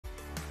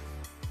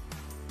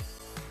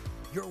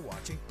You're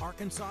watching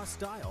Arkansas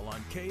Style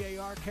on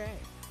KARK.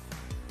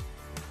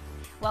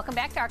 Welcome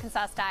back to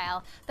Arkansas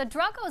Style. The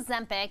drug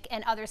Ozempic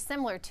and others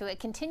similar to it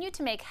continue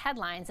to make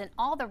headlines in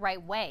all the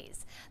right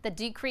ways. The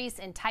decrease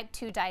in type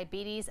 2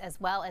 diabetes as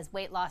well as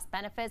weight loss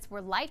benefits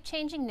were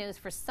life-changing news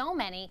for so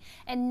many,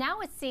 and now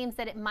it seems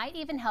that it might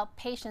even help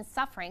patients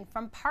suffering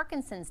from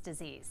Parkinson's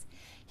disease.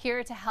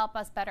 Here to help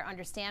us better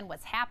understand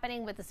what's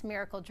happening with this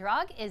miracle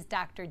drug is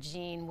Dr.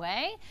 Jean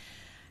Way.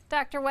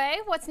 Dr. Way,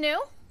 what's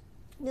new?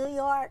 New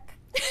York.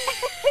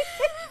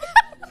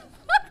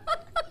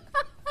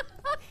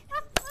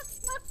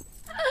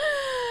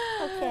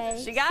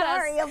 Okay, She got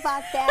sorry us.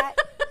 about that.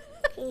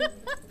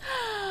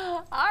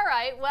 All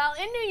right, well,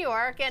 in New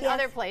York and Yes.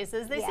 other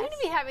places, they seem Yes. to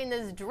be having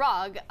this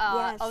drug,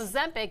 Yes.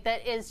 Ozempic,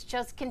 that is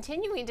just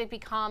continuing to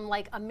become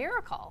like a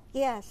miracle.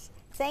 Yes,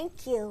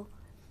 thank you.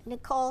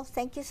 Nicole,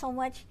 thank you so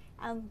much.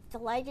 I'm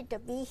delighted to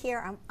be here.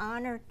 I'm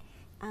honored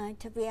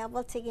to be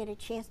able to get a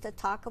chance to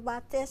talk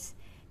about this.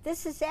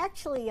 This is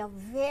actually a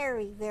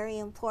very, very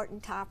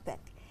important topic.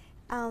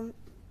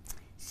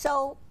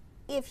 So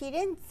if you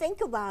didn't think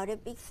about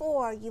it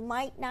before, you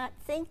might not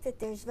think that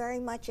there's very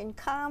much in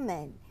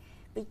common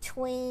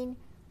between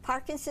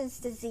Parkinson's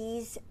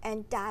disease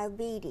and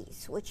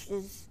diabetes, which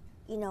is,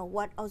 you know,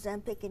 what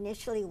Ozempic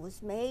initially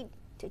was made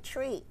to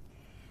treat.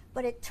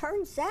 But it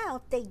turns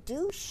out they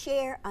do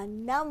share a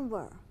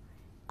number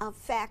of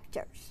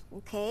factors,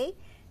 okay?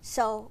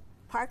 So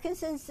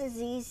Parkinson's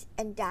disease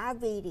and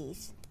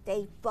diabetes,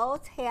 they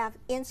both have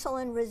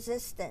insulin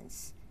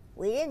resistance.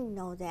 We didn't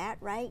know that,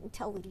 right,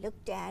 until we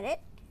looked at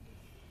it.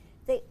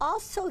 They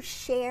also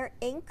share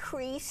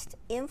increased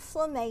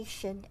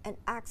inflammation and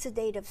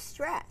oxidative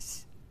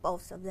stress,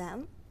 both of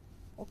them,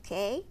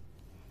 okay?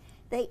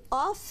 They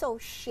also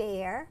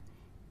share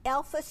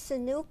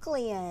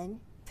alpha-synuclein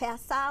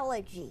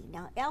pathology.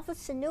 Now,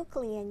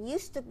 alpha-synuclein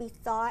used to be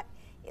thought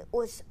it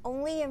was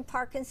only in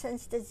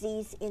Parkinson's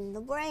disease in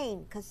the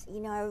brain, because, you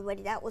know,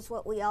 everybody, that was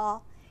what we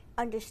all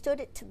understood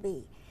it to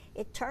be.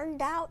 It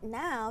turned out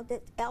now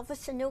that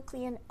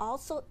alpha-synuclein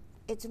also,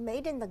 it's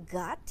made in the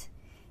gut,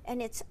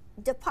 and it's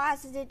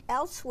deposited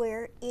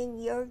elsewhere in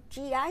your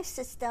GI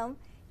system,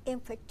 in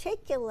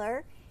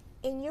particular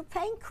in your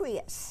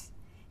pancreas.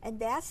 And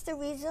that's the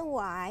reason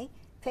why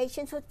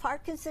patients with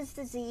Parkinson's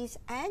disease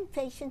and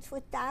patients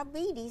with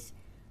diabetes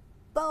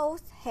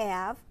both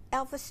have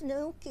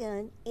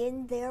alpha-synuclein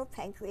in their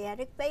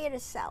pancreatic beta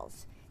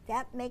cells.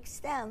 That makes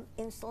them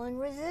insulin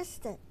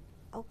resistant.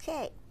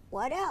 Okay,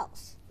 what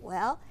else?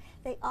 Well,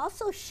 they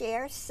also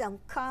share some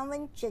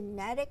common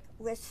genetic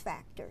risk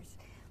factors,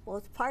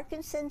 both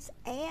Parkinson's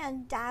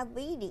and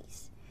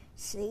diabetes.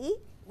 See,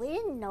 we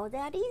didn't know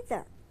that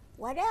either.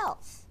 What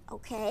else?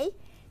 Okay,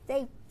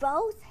 they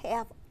both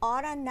have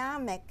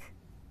autonomic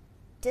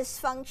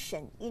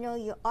dysfunction. You know,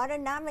 your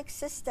autonomic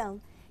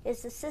system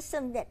is the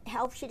system that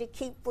helps you to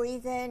keep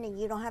breathing and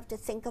you don't have to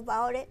think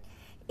about it.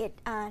 It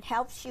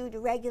helps you to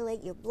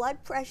regulate your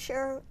blood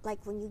pressure.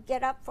 Like when you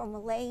get up from a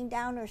laying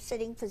down or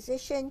sitting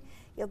position,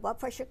 your blood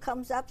pressure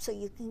comes up so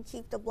you can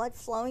keep the blood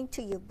flowing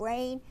to your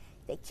brain.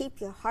 They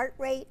keep your heart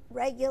rate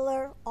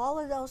regular, all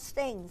of those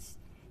things.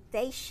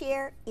 They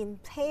share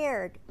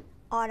impaired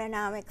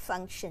autonomic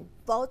function,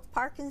 both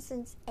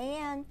Parkinson's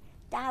and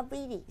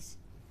diabetes,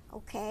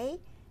 okay?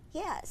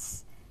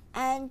 Yes,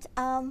 and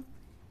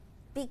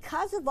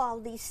because of all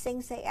these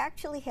things, they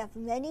actually have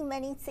many,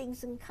 many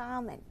things in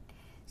common.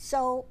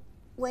 So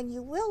when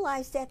you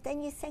realize that,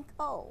 then you think,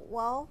 oh,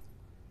 well,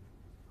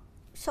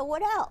 so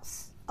what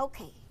else?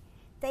 Okay.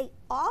 They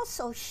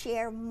also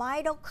share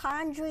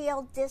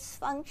mitochondrial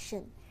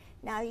dysfunction.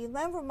 Now, you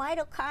remember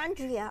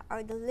mitochondria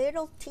are the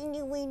little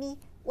teeny-weeny,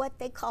 what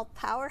they call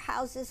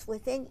powerhouses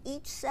within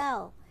each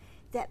cell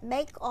that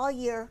make all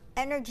your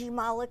energy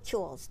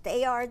molecules.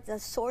 They are the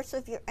source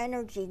of your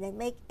energy. They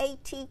make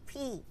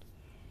ATP.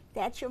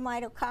 That's your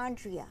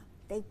mitochondria.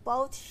 They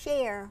both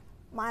share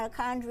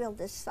mitochondrial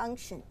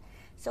dysfunction.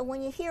 So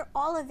when you hear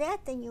all of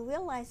that, then you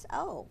realize,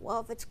 oh,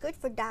 well, if it's good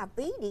for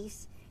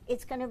diabetes,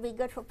 it's going to be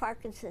good for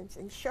Parkinson's.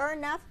 And sure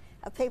enough,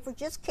 a paper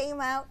just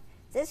came out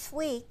this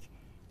week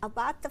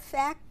about the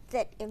fact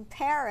that in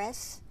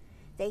Paris,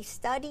 they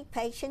studied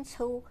patients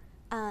who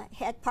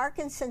had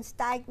Parkinson's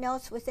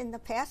diagnosed within the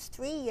past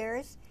 3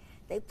 years.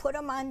 They put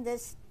them on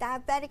this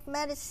diabetic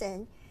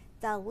medicine,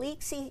 the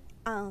Lexi,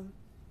 how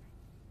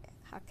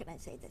can I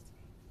say this?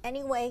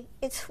 Anyway,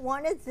 it's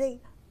one of the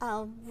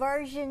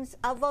versions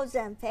of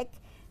Ozempic,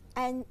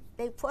 and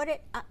they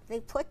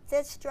put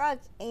this drug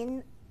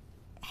in.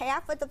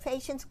 Half of the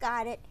patients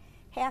got it,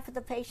 half of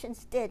the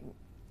patients didn't.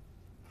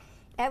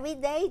 Every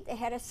day they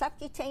had a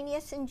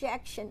subcutaneous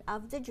injection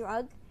of the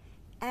drug,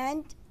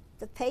 and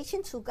the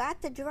patients who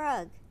got the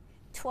drug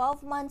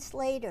 12 months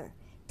later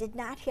did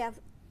not have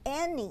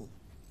any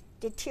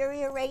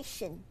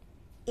deterioration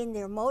in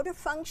their motor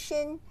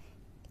function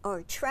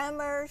or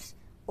tremors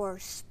or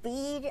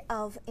speed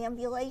of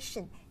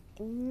ambulation.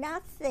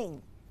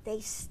 Nothing. They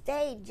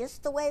stayed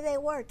just the way they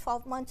were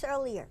 12 months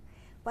earlier.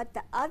 But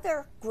the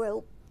other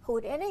group who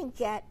didn't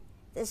get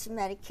this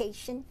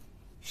medication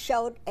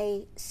showed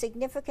a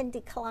significant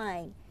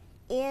decline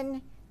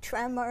in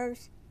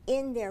tremors,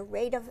 in their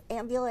rate of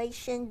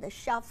ambulation, the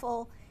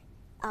shuffle,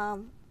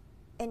 and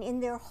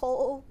in their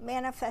whole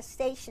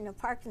manifestation of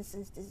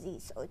Parkinson's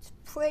disease. So it's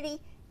pretty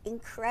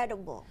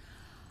incredible.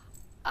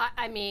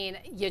 I mean,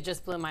 you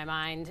just blew my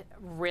mind,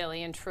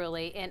 really and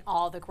truly, in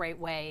all the great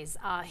ways.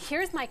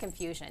 Here's my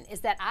confusion,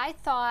 is that I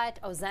thought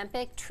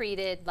Ozempic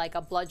treated like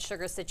a blood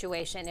sugar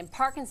situation and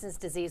Parkinson's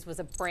disease was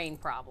a brain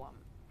problem.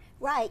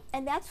 Right,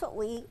 and that's what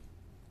we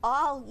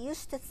all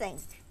used to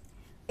think.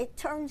 It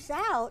turns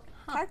out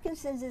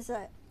Parkinson's is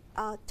a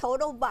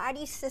total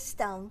body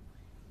system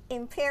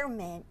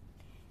impairment,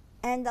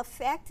 and the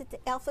fact that the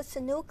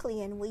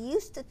alpha-synuclein we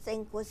used to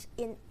think was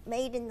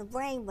made in the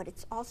brain, but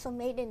it's also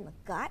made in the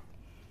gut,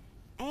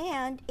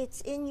 and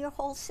it's in your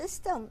whole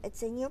system.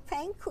 It's in your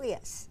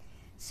pancreas.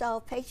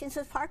 So patients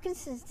with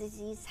Parkinson's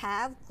disease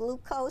have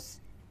glucose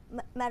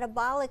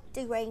metabolic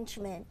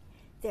derangement.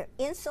 They're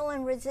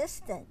insulin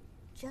resistant,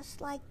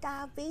 just like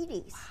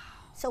diabetes. Wow.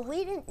 So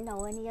we didn't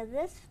know any of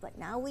this, but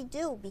now we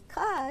do,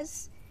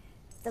 because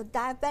the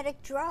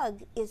diabetic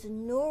drug is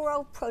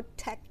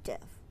neuroprotective.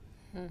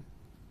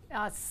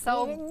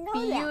 So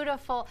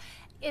beautiful.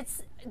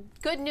 It's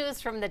good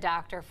news from the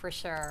doctor, for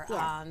sure.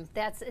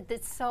 Yes.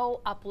 It's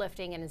so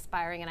uplifting and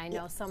inspiring, and I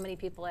know so many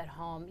people at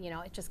home, you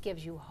know, it just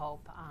gives you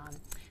hope.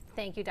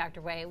 Thank you,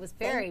 Dr. Way. It was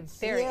very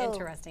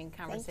interesting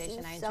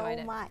conversation. I enjoyed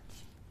it. So much.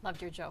 Loved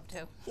your joke,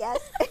 too. Yes.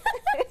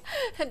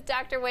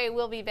 Dr. Way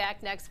will be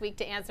back next week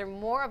to answer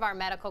more of our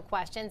medical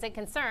questions and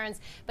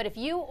concerns. But if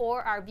you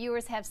or our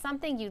viewers have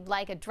something you'd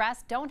like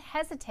addressed, don't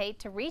hesitate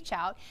to reach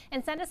out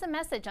and send us a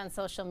message on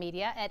social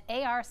media at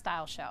AR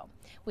Style Show.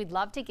 We'd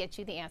love to get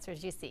you the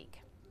answers you seek.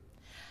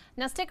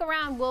 Now stick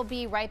around. We'll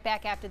be right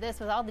back after this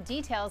with all the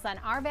details on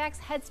RVAC's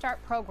Head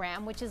Start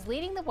program, which is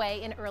leading the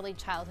way in early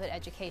childhood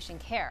education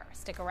care.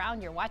 Stick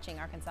around. You're watching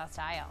Arkansas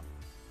Style.